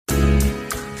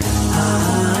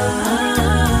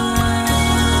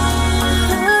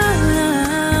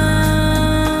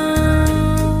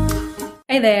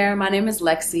Hey there, my name is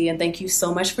Lexi and thank you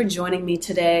so much for joining me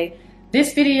today.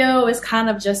 This video is kind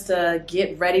of just a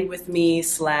get ready with me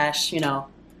slash,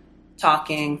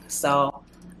 talking. So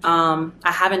I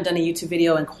haven't done a YouTube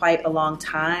video in quite a long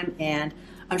time and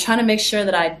I'm trying to make sure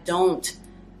that I don't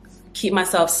keep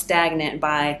myself stagnant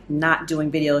by not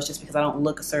doing videos just because I don't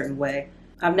look a certain way.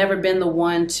 I've never been the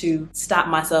one to stop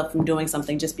myself from doing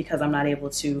something just because I'm not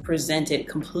able to present it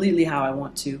completely how I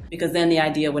want to, because then the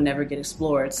idea would never get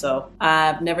explored. So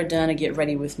I've never done a get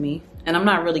ready with me, and I'm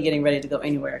not really getting ready to go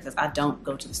anywhere because I don't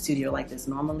go to the studio like this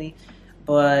normally,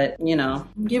 but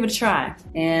give it a try.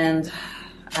 And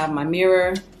I have my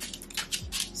mirror,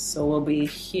 so we'll be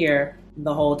here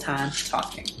the whole time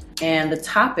talking. And the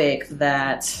topic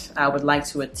that I would like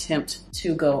to attempt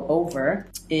to go over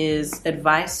is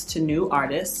advice to new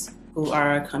artists who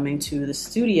are coming to the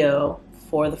studio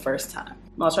for the first time.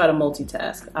 I'll try to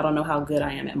multitask. I don't know how good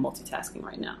I am at multitasking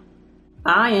right now.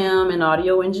 I am an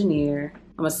audio engineer.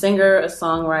 I'm a singer, a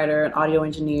songwriter, an audio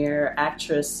engineer,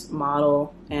 actress,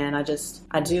 model, and I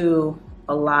do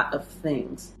a lot of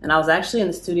things. And I was actually in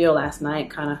the studio last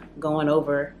night kind of going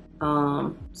over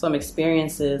some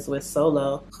experiences with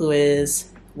Solo, who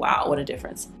is, wow, what a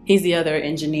difference. He's the other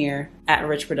engineer at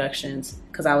Rich Productions,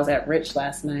 because I was at Rich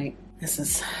last night.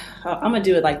 I'm gonna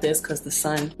do it like this because the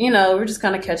sun, we're just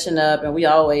kind of catching up, and we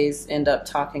always end up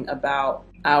talking about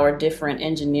our different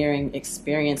engineering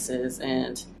experiences.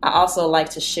 And I also like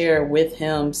to share with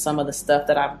him some of the stuff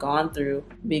that I've gone through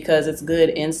because it's good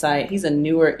insight. He's a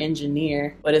newer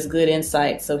engineer, but it's good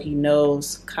insight so he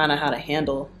knows kind of how to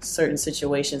handle certain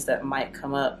situations that might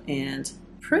come up. And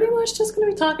pretty much just going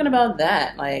to be talking about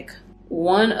that. Like,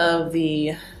 one of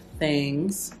the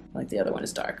things, like the other one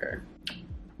is darker.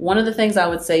 One of the things I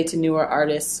would say to newer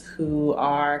artists who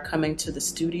are coming to the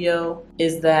studio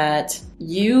is that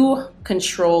you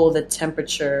control the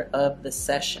temperature of the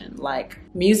session. Like,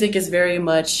 music is very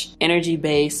much energy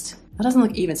based. That doesn't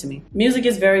look even to me. Music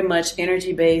is very much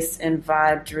energy based and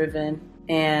vibe driven.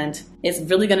 And it's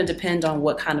really going to depend on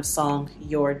what kind of song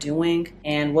you're doing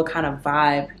and what kind of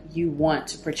vibe you want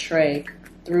to portray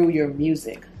through your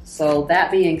music. So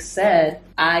that being said,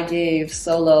 I gave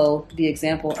Solo the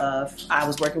example of I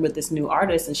was working with this new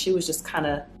artist and she was just kind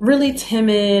of really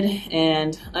timid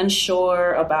and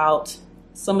unsure about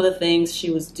some of the things she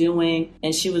was doing.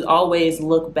 And she would always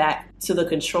look back to the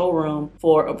control room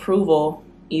for approval,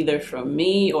 either from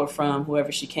me or from whoever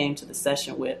she came to the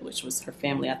session with, which was her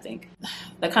family, I think.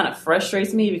 That kind of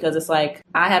frustrates me because it's like,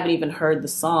 I haven't even heard the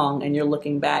song and you're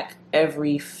looking back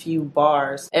every few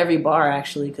bars, every bar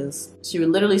actually, because she would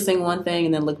literally sing one thing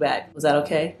and then look back. Was that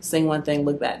okay? Sing one thing,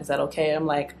 look back. Is that okay? I'm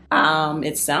like,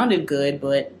 it sounded good,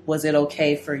 but was it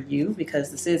okay for you?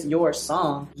 Because this is your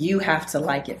song. You have to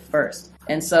like it first.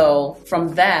 And so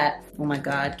from that, oh my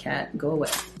God, cat, go away.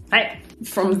 Hi.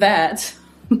 From that,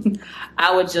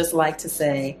 I would just like to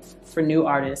say for new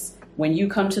artists, when you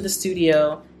come to the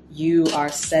studio, you are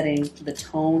setting the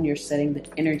tone, you're setting the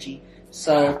energy.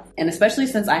 So, and especially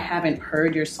since I haven't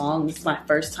heard your song, this is my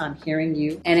first time hearing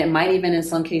you, and it might even in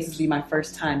some cases be my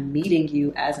first time meeting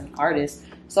you as an artist.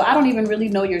 So I don't even really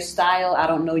know your style. I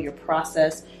don't know your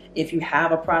process, if you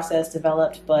have a process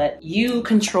developed, but you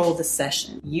control the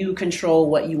session. You control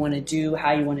what you want to do,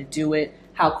 how you want to do it,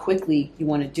 how quickly you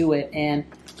want to do it. And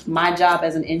my job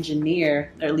as an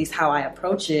engineer, or at least how I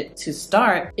approach it to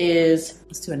start, is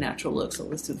let's do a natural look. So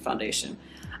let's do the foundation.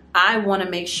 I want to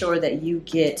make sure that you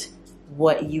get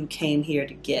what you came here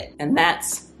to get. And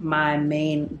that's my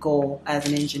main goal as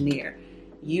an engineer.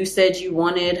 You said you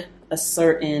wanted a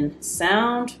certain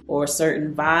sound or a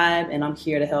certain vibe, and I'm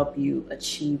here to help you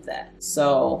achieve that.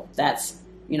 So that's,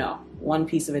 one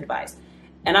piece of advice.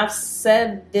 And I've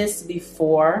said this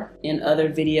before in other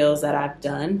videos that I've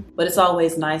done, but it's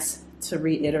always nice to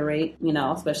reiterate,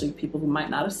 especially people who might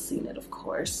not have seen it, of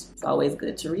course. It's always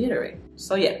good to reiterate.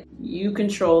 So yeah, you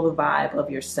control the vibe of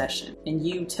your session and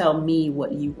you tell me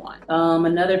what you want.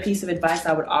 Another piece of advice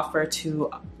I would offer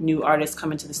to new artists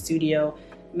coming to the studio,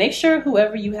 make sure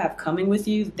whoever you have coming with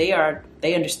you, they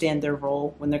understand their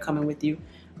role when they're coming with you.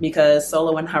 Because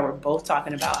Solo and I were both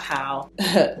talking about how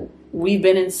we've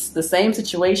been in the same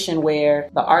situation where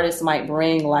the artist might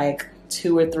bring like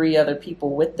 2 or 3 other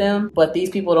people with them, but these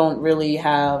people don't really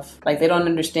have, they don't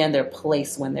understand their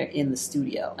place when they're in the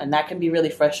studio. And that can be really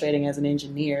frustrating as an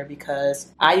engineer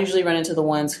because I usually run into the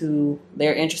ones who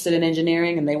they're interested in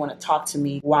engineering and they want to talk to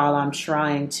me while I'm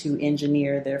trying to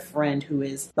engineer their friend who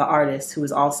is the artist, who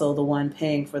is also the one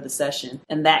paying for the session.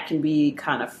 And that can be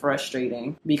kind of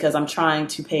frustrating because I'm trying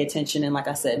to pay attention and, like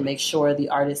I said, make sure the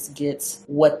artist gets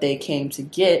what they came to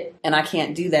get. And I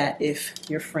can't do that if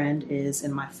your friend is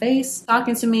in my face is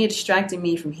talking to me, distracting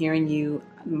me from hearing you.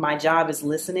 My job is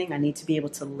listening. I need to be able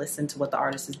to listen to what the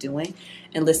artist is doing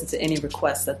and listen to any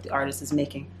requests that the artist is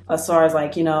making. As far as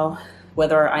like,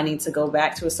 whether I need to go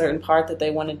back to a certain part that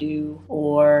they want to do,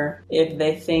 or if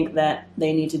they think that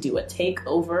they need to do a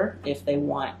takeover, if they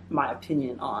want my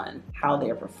opinion on how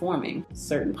they're performing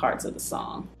certain parts of the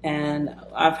song. And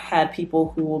I've had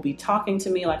people who will be talking to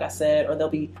me, like I said, or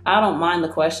I don't mind the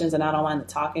questions and I don't mind the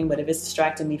talking, but if it's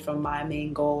distracting me from my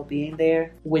main goal being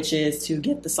there, which is to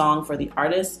get the song for the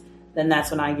artist, then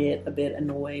that's when I get a bit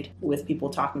annoyed with people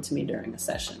talking to me during a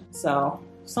session. So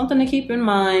something to keep in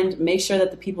mind. Make sure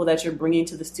that the people that you're bringing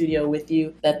to the studio with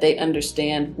you, that they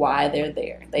understand why they're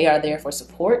there. They are there for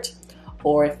support,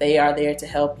 or if they are there to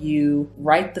help you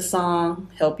write the song,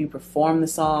 help you perform the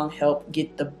song, help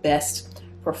get the best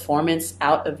performance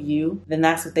out of you, then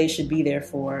that's what they should be there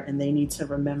for. And they need to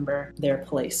remember their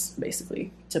place,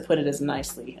 basically, to put it as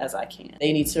nicely as I can.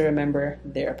 They need to remember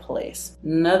their place.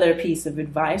 Another piece of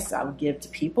advice I would give to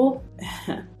people,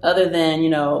 other than,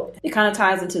 it kind of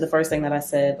ties into the first thing that I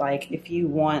said, like if you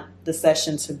want the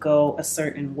session to go a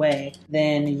certain way,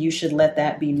 then you should let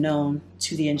that be known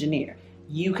to the engineer.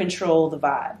 You control the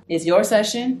vibe. It's your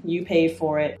session, you paid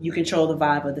for it, you control the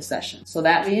vibe of the session. So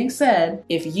that being said,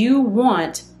 if you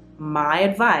want my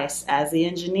advice as the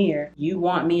engineer, you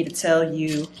want me to tell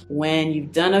you when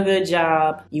you've done a good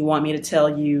job, you want me to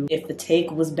tell you if the take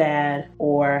was bad,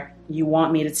 or you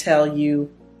want me to tell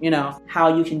you,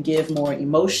 how you can give more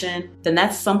emotion, then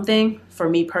that's something for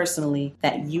me personally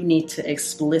that you need to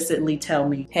explicitly tell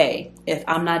me. Hey, if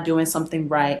I'm not doing something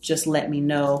right, just let me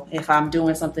know. If I'm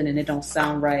doing something and it don't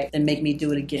sound right, then make me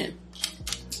do it again.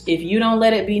 If you don't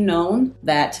let it be known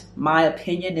that my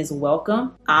opinion is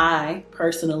welcome, I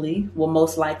personally will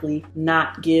most likely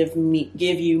not give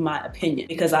you my opinion,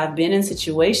 because I've been in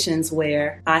situations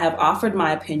where I have offered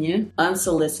my opinion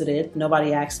unsolicited,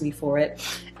 nobody asked me for it,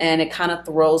 and it kind of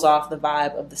throws off the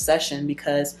vibe of the session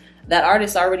because that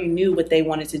artist already knew what they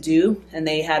wanted to do, and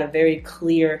they had a very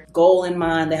clear goal in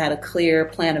mind. They had a clear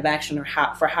plan of action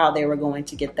for how they were going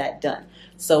to get that done.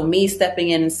 So me stepping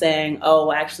in and saying,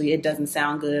 oh, actually, it doesn't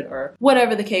sound good, or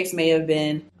whatever the case may have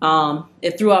been,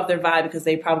 it threw off their vibe because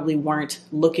they probably weren't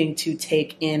looking to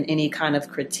take in any kind of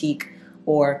critique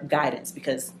or guidance,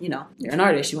 because, you're an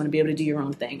artist. You want to be able to do your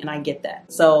own thing, and I get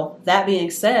that. So that being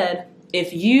said,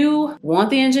 if you want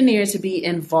the engineer to be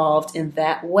involved in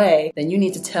that way, then you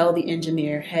need to tell the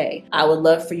engineer, hey, I would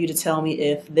love for you to tell me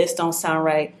if this don't sound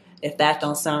right, if that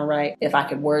don't sound right, if I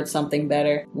could word something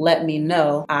better, let me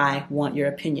know. I want your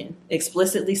opinion.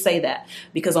 Explicitly say that,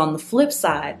 because on the flip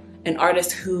side, an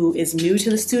artist who is new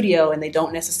to the studio and they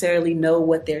don't necessarily know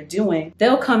what they're doing,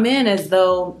 they'll come in as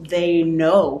though they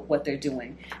know what they're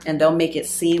doing, and they'll make it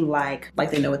seem like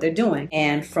they know what they're doing.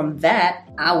 And from that,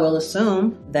 I will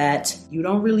assume that you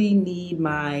don't really need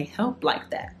my help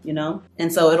like that,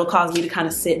 And so it'll cause me to kind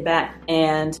of sit back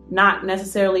and not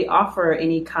necessarily offer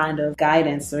any kind of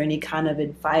guidance or any kind of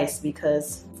advice,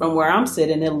 because from where I'm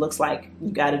sitting, it looks like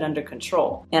you got it under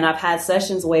control. And I've had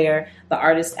sessions where the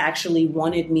artist actually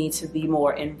wanted me to be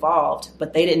more involved,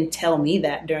 but they didn't tell me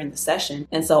that during the session.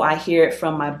 And so I hear it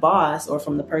from my boss or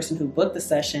from the person who booked the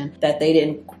session that they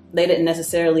didn't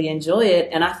necessarily enjoy it.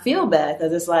 And I feel bad,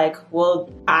 because it's like, well,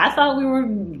 I thought we were,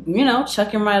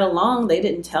 chucking right along. They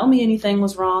didn't tell me anything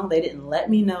was wrong. They didn't let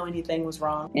me know anything was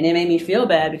wrong. And it made me feel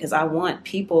bad, because I want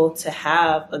people to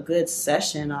have a good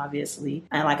session, obviously.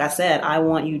 And like I said, I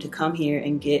want you to come here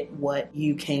and get what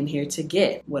you came here to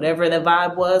get. Whatever the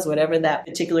vibe was, whatever that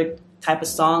particular type of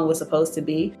song was supposed to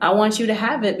be, I want you to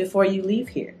have it before you leave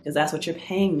here, because that's what you're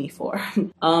paying me for.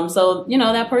 So,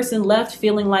 that person left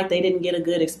feeling like they didn't get a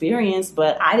good experience,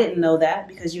 but I didn't know that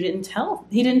because he didn't tell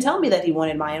me that he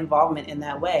wanted my involvement in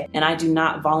that way. And I do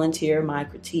not volunteer my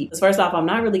critique. First off, I'm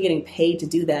not really getting paid to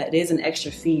do that. It is an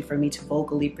extra fee for me to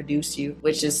vocally produce you,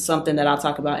 which is something that I'll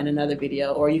talk about in another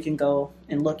video, or you can go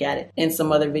and look at it in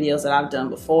some other videos that I've done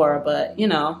before. But,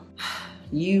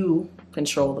 you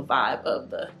control the vibe of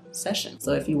the session.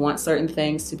 So if you want certain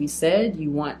things to be said, you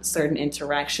want certain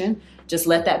interaction, just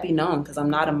let that be known, because I'm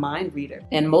not a mind reader.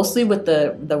 And mostly with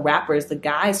the rappers, the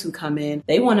guys who come in,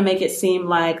 they want to make it seem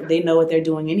like they know what they're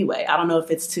doing anyway. I don't know if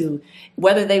it's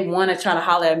whether they want to try to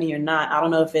holler at me or not. I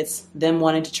don't know if it's them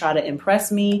wanting to try to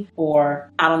impress me, or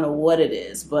I don't know what it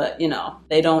is, but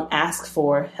they don't ask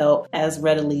for help as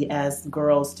readily as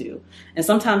girls do. And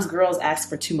sometimes girls ask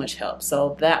for too much help.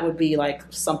 So that would be like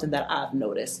something that I've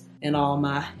noticed in all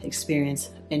my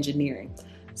experience engineering.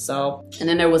 So, and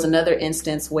then there was another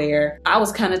instance where I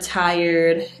was kind of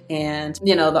tired and,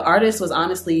 you know, the artist was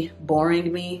honestly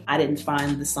boring me. I didn't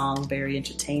find the song very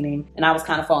entertaining and I was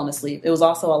kind of falling asleep. It was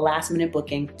also a last minute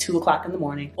booking, 2 o'clock in the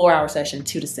morning, 4-hour session,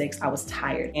 2 to 6. I was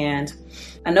tired. And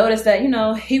I noticed that, you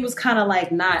know, he was kind of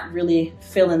like not really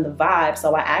feeling the vibe.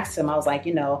 So I asked him, I was like,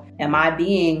 you know, am I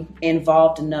being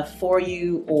involved enough for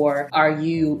you, or are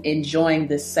you enjoying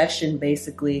this session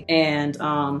basically? And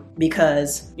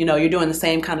because, you know, you're doing the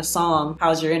same kind of song,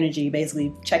 how's your energy?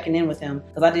 Basically checking in with him,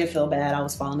 because I did feel bad. I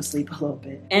was falling asleep a little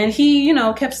bit. And he, you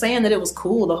know, kept saying that it was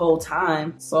cool the whole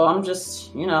time. So I'm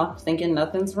just, you know, thinking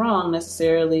nothing's wrong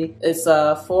necessarily. It's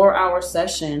a 4-hour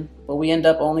session, but we end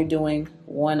up only doing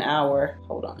 1 hour.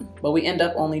 Hold on. But we end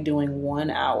up only doing 1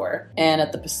 hour. And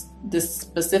at this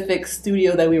specific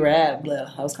studio that we were at,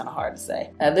 that was kind of hard to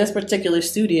say. At this particular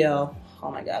studio,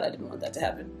 oh my God, I didn't want that to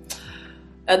happen.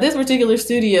 At this particular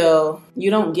studio, you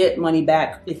don't get money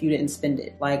back if you didn't spend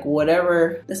it. Like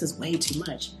whatever, this is way too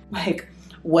much. Like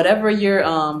whatever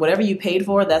you paid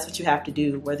for, that's what you have to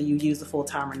do, whether you use the full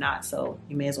time or not. So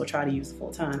you may as well try to use the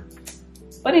full time.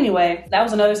 But anyway, that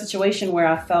was another situation where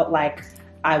I felt like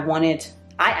I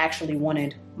actually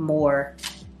wanted more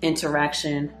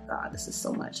interaction. God, this is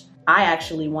so much. I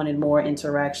actually wanted more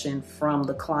interaction from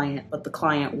the client, but the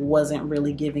client wasn't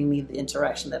really giving me the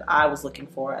interaction that I was looking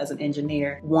for as an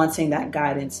engineer, wanting that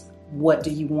guidance. What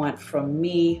do you want from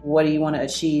me? What do you want to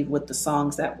achieve with the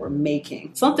songs that we're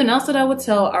making? Something else that I would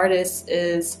tell artists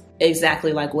is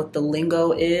exactly like what the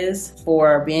lingo is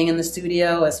for being in the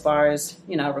studio, as far as,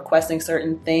 you know, requesting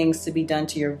certain things to be done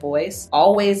to your voice.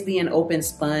 Always be an open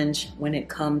sponge when it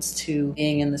comes to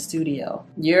being in the studio.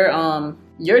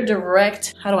 Your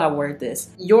direct, how do I word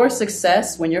this? Your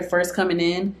success when you're first coming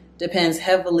in depends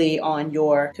heavily on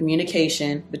your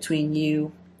communication between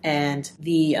you and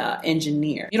the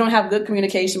engineer. If you don't have good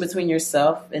communication between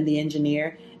yourself and the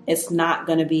engineer, it's not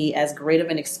going to be as great of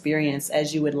an experience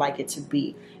as you would like it to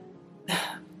be.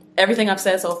 Everything I've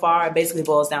said so far basically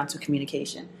boils down to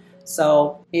communication.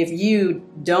 So if you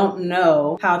don't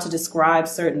know how to describe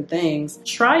certain things,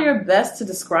 try your best to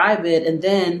describe it, and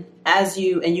then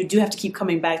you do have to keep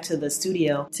coming back to the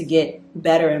studio to get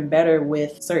better and better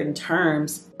with certain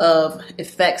terms of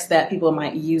effects that people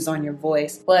might use on your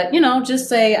voice. But, you know, just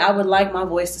say, I would like my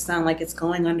voice to sound like it's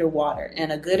going underwater.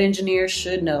 And a good engineer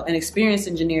should know, an experienced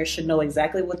engineer should know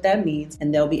exactly what that means,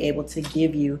 and they'll be able to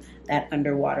give you that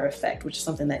underwater effect, which is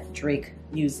something that Drake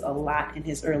used a lot in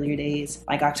his earlier days,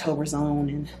 like October Zone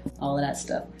and all of that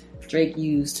stuff. Drake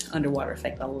used underwater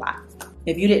effect a lot.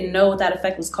 If you didn't know what that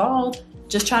effect was called,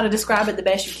 just try to describe it the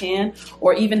best you can,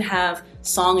 or even have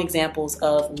song examples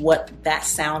of what that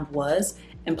sound was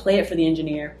and play it for the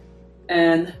engineer.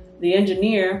 And the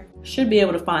engineer should be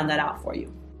able to find that out for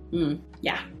you.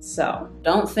 Yeah, so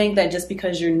don't think that just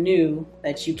because you're new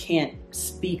that you can't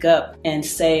speak up and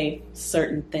say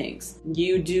certain things.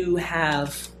 You do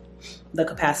have the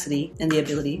capacity and the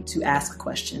ability to ask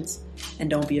questions, and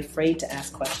don't be afraid to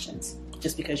ask questions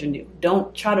just because you're new.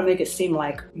 Don't try to make it seem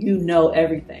like you know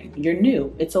everything. You're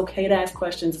new. It's okay to ask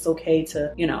questions. It's okay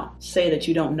to, you know, say that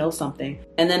you don't know something.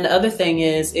 And then the other thing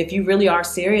is, if you really are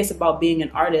serious about being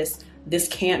an artist, this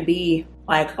can't be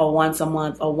like a once a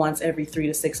month or once every 3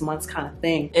 to 6 months kind of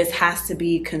thing. It has to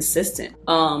be consistent.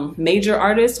 Major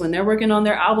artists, when they're working on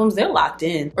their albums, they're locked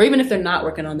in. Or even if they're not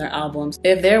working on their albums,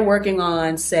 if they're working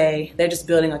on, say, they're just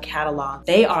building a catalog,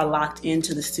 they are locked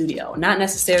into the studio. Not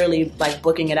necessarily like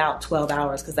booking it out 12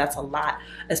 hours, because that's a lot,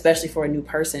 especially for a new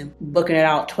person, booking it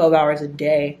out 12 hours a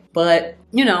day. But,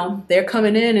 you know, they're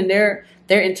coming in and they're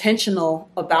intentional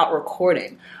about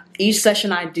recording. Each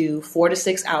session I do, 4 to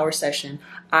 6 hour session,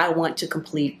 I want to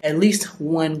complete at least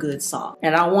one good song.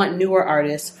 And I want newer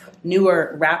artists,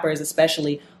 newer rappers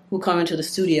especially, who come into the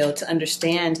studio to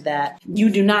understand that you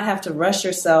do not have to rush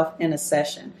yourself in a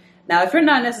session. Now, if you're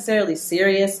not necessarily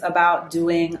serious about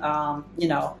doing,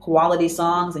 quality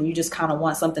songs, and you just kind of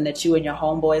want something that you and your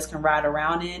homeboys can ride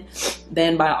around in,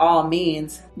 then by all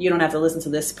means, you don't have to listen to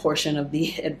this portion of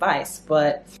the advice.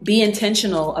 But be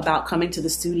intentional about coming to the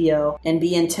studio, and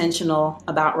be intentional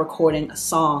about recording a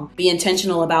song. Be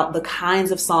intentional about the kinds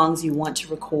of songs you want to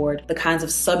record, the kinds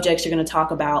of subjects you're going to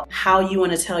talk about, how you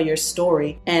want to tell your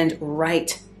story, and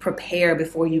prepare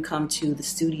before you come to the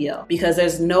studio, because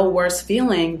there's no worse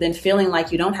feeling than feeling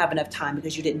like you don't have enough time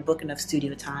because you didn't book enough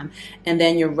studio time, and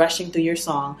then you're rushing through your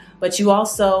song, but you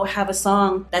also have a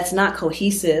song that's not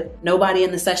cohesive. Nobody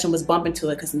in the session was bumping to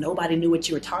it because nobody knew what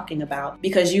you were talking about,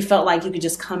 because you felt like you could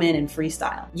just come in and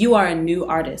freestyle. You are a new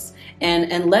artist,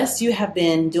 and unless you have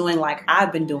been doing like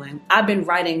I've been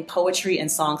writing poetry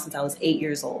and songs since I was 8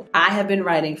 years old. I have been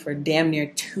writing for damn near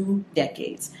 2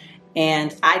 decades.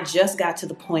 And I just got to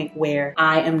the point where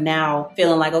I am now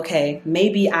feeling like, okay,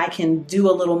 maybe I can do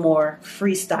a little more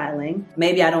freestyling.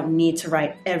 Maybe I don't need to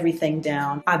write everything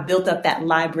down. I've built up that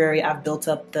library. I've built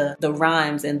up the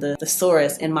rhymes and the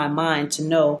thesaurus in my mind to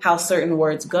know how certain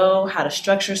words go, how to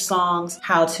structure songs,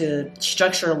 how to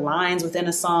structure lines within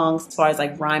a song, as far as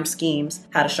like rhyme schemes,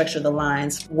 how to structure the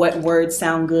lines, what words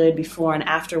sound good before and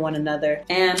after one another,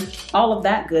 and all of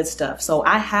that good stuff. So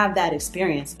I have that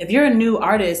experience. If you're a new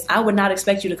artist, I would not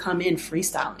expect you to come in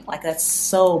freestyling. Like, that's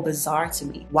so bizarre to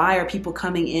me. Why are people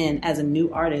coming in as a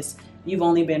new artist? You've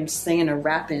only been singing or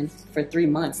rapping for 3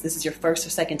 months. This is your first or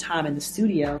second time in the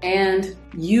studio, and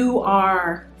you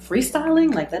are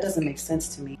freestyling? Like, that doesn't make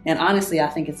sense to me. And honestly, I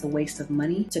think it's a waste of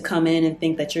money to come in and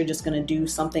think that you're just gonna do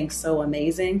something so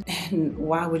amazing. And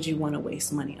why would you wanna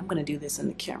waste money? I'm gonna do this in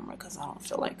the camera because I don't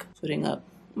feel like putting up.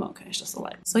 Okay, it's just a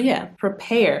light. So yeah,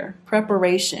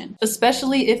 preparation.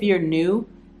 Especially if you're new,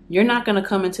 you're not gonna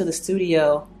come into the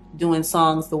studio doing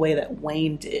songs the way that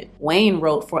Wayne did. Wayne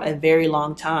wrote for a very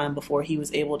long time before he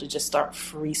was able to just start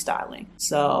freestyling.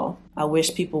 So I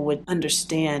wish people would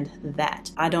understand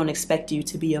that. I don't expect you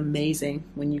to be amazing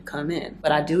when you come in,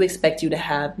 but I do expect you to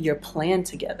have your plan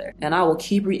together. And I will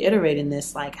keep reiterating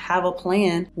this, like, have a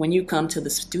plan when you come to the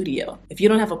studio. If you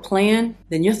don't have a plan,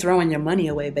 then you're throwing your money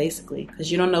away basically, because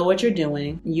you don't know what you're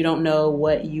doing. You don't know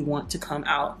what you want to come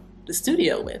out the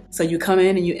studio with. So you come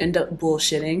in and you end up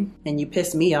bullshitting, and you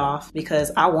piss me off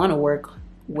because I want to work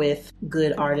with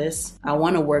good artists. I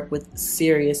want to work with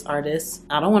serious artists.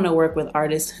 I don't want to work with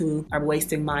artists who are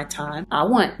wasting my time. I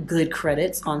want good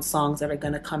credits on songs that are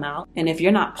going to come out. And if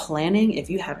you're not planning, if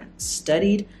you haven't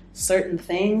studied certain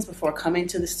things before coming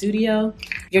to the studio,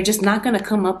 you're just not going to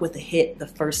come up with a hit the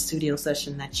first studio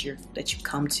session that you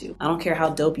come to. I don't care how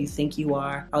dope you think you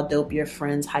are, how dope your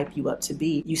friends hype you up to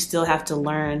be. You still have to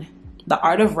learn the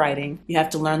art of writing. You have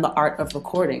to learn the art of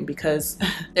recording, because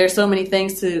there's so many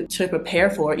things to prepare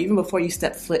for even before you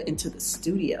step foot into the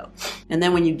studio. And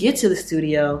then when you get to the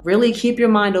studio, really keep your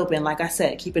mind open. Like I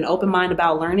said, keep an open mind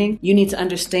about learning. You need to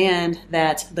understand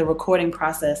that the recording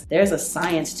process, there's a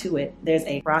science to it. There's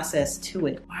a process to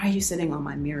it. Why are you sitting on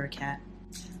my mirror, cat?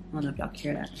 I don't know if y'all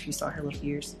care that, if you saw her little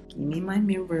ears. Give me my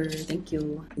mirror, thank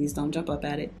you. Please don't jump up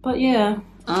at it. But yeah,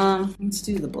 let's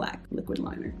do the black liquid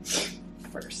liner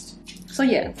first. So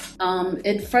yeah,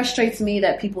 it frustrates me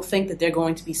that people think that they're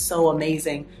going to be so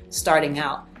amazing starting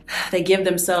out. They give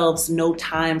themselves no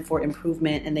time for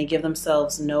improvement, and they give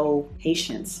themselves no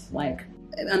patience. Like,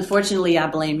 unfortunately, I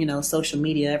blame, social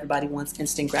media. Everybody wants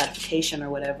instant gratification or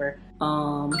whatever.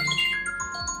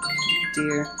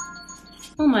 Dear.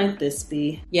 Who might this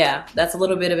be? Yeah, that's a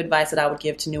little bit of advice that I would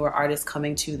give to newer artists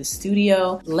coming to the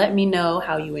studio. Let me know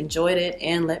how you enjoyed it,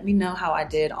 and let me know how I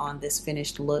did on this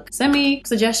finished look. Send me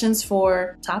suggestions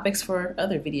for topics for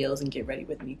other videos and get ready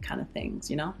with me kind of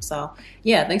things, So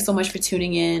yeah, thanks so much for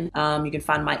tuning in. You can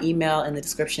find my email in the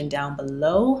description down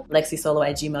below,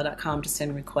 lexisolo@gmail.com, to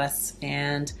send requests.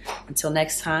 And until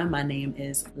next time, my name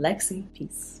is Lexi.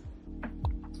 Peace.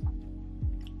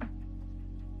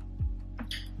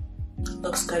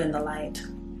 Looks good in the light.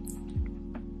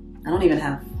 I don't even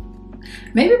have...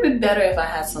 Maybe it'd be better if I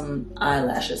had some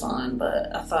eyelashes on,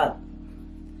 but I thought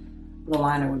the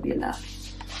liner would be enough.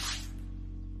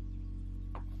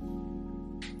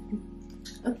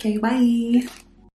 Okay, bye.